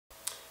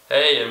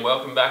Hey, and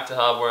welcome back to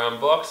Hardware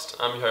Unboxed.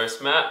 I'm your host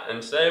Matt,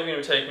 and today we're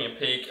going to be taking a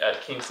peek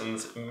at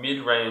Kingston's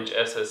mid-range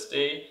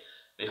SSD,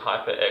 the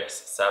HyperX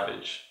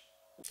Savage.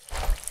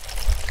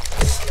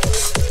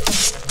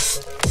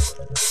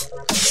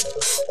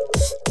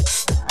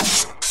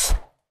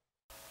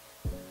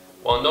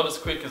 While not as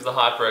quick as the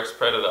HyperX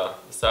Predator,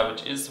 the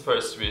Savage is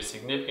supposed to be a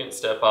significant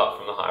step up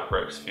from the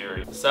HyperX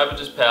Fury. The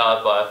Savage is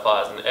powered by a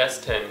Phison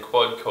S10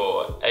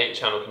 quad-core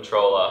 8-channel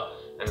controller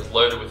and is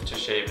loaded with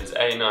Toshiba's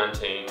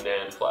A19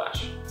 NAND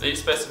flash. These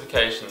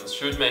specifications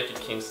should make it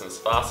Kingston's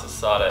fastest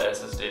SATA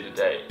SSD to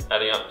date,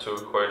 adding up to a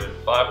quoted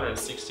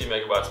 560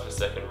 megabytes per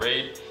second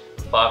read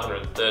and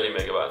 530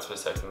 megabytes per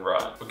second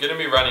write. We're going to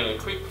be running a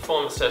quick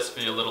performance test for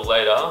you a little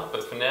later,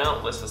 but for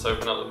now, let's just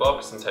open up the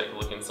box and take a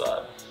look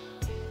inside.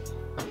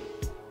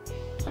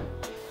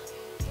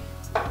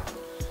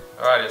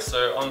 Alrighty,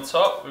 so on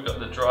top we've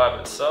got the drive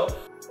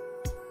itself.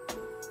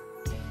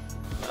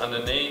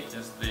 Underneath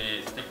is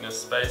the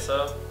thickness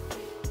spacer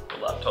for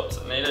laptops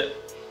that need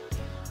it.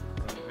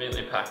 And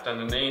conveniently packed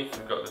underneath,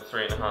 we've got the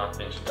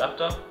 3.5-inch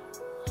adapter.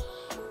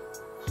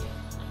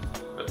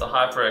 We've got the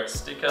HyperX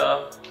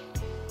sticker,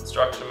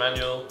 instruction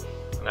manual,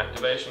 and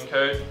activation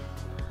code.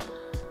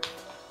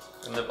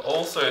 And they've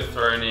also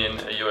thrown in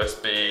a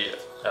USB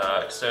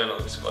external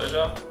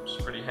enclosure, which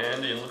is pretty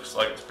handy and looks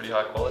like it's pretty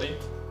high quality.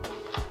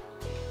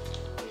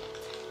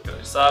 Got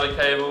your SATA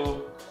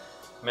cable,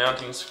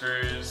 mounting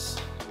screws,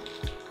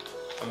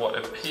 and what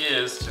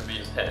appears to be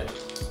a pen.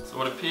 So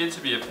what appeared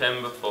to be a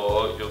pen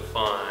before, you'll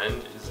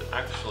find, is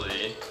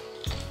actually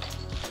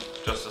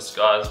just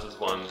disguised as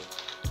one.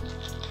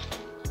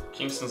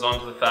 Kingston's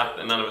onto the fact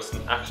that none of us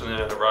actually know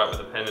how to write with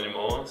a pen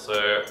anymore,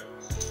 so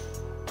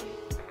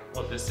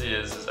what this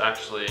is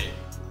actually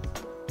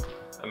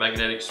a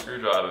magnetic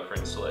screwdriver for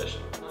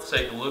installation. Let's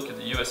take a look at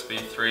the USB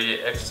 3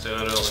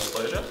 external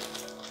enclosure.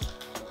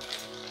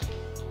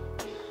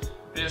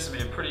 Appears to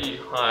be a pretty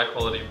high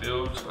quality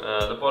build.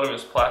 The bottom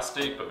is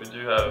plastic, but we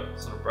do have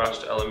sort of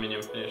brushed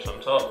aluminium finish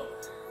on top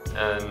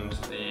and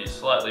the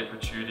slightly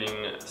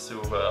protruding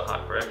silver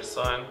HyperX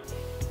sign.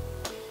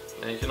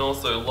 And you can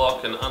also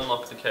lock and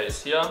unlock the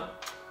case here,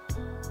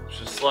 which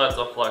just slides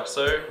off like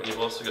so, and you've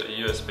also got the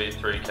USB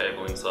 3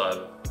 cable inside.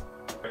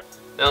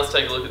 Now let's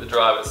take a look at the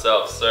drive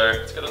itself. So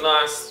it's got a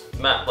nice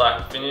matte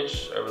black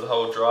finish over the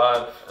whole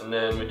drive, and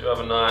then we do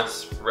have a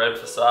nice red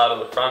facade on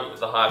the front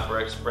with the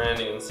HyperX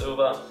branding in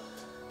silver.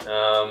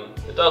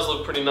 It does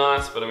look pretty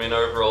nice, but I mean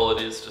overall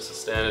it is just a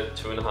standard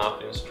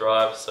 2.5-inch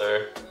drive,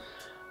 so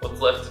what's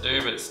left to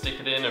do but stick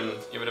it in and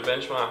give it a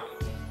benchmark.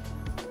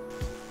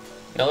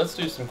 Now let's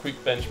do some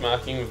quick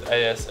benchmarking with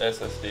SATA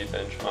SSD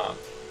benchmark.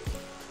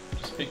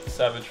 Just pick the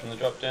Savage from the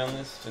drop down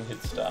list and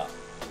hit start.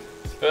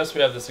 First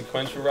we have the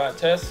sequential write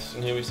test,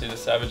 and here we see the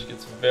Savage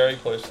gets very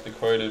close to the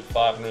quoted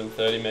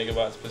 530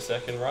 megabytes per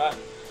second write,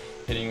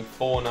 hitting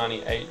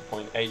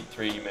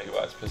 498.83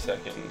 megabytes per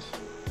second.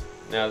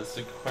 Now the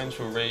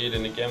sequential read,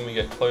 and again we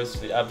get close to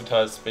the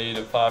advertised speed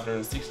of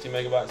 560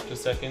 megabytes per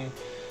second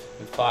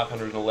with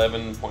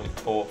 511.44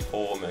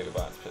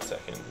 megabytes per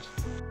second.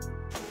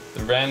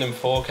 The random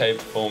 4K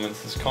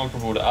performance is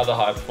comparable to other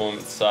high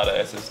performance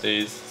SATA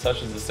SSDs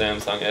such as the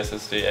Samsung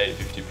SSD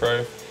 850 Pro.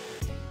 And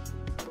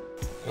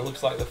it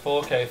looks like the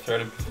 4K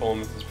threaded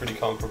performance is pretty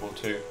comparable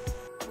too.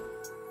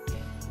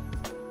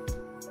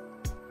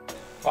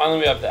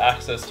 Finally we have the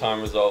access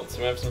time results,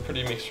 and we have some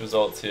pretty mixed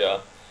results here.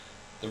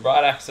 The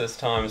write access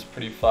time is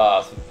pretty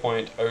fast with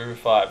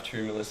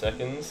 0.052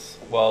 milliseconds,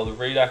 while the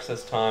read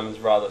access time is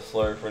rather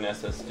slow for an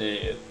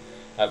SSD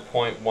at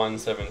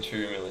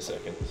 0.172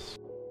 milliseconds.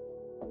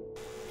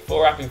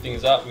 Before wrapping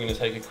things up, we're going to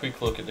take a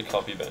quick look at the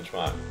copy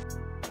benchmark.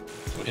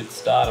 So we'll hit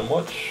start and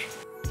watch.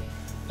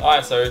 The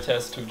ISO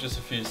test took just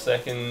a few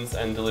seconds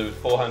and delivered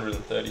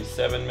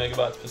 437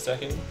 megabytes per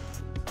second.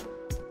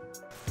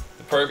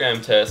 The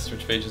program test,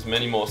 which features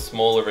many more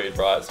smaller read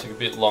writes, took a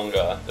bit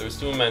longer, though we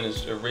still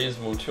managed a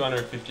reasonable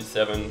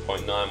 257.91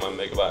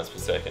 megabytes per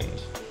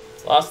second.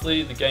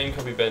 Lastly, the game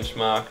copy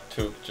benchmark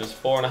took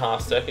just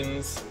 4.5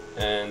 seconds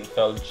and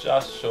fell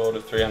just short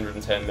of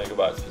 310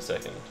 megabytes per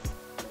second.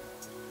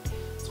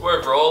 So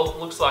overall,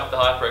 looks like the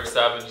HyperX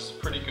Savage is a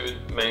pretty good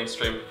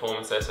mainstream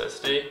performance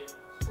SSD.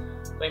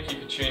 Thank you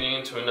for tuning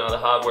in to another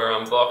Hardware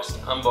Unboxed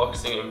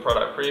unboxing and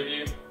product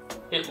preview.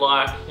 Hit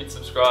like, hit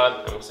subscribe,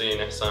 and we'll see you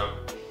next time.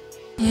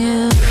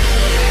 Yeah.